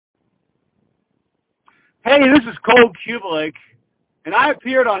Hey, this is Cole Kubelik, and I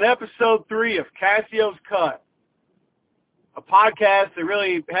appeared on episode 3 of Cassio's Cut, a podcast that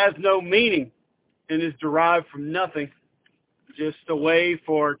really has no meaning and is derived from nothing, just a way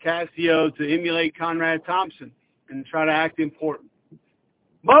for Cassio to emulate Conrad Thompson and try to act important.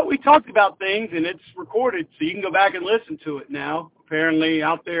 But we talked about things, and it's recorded, so you can go back and listen to it now, apparently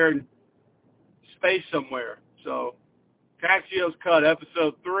out there in space somewhere. So, Cassio's Cut,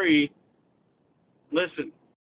 episode 3, listen.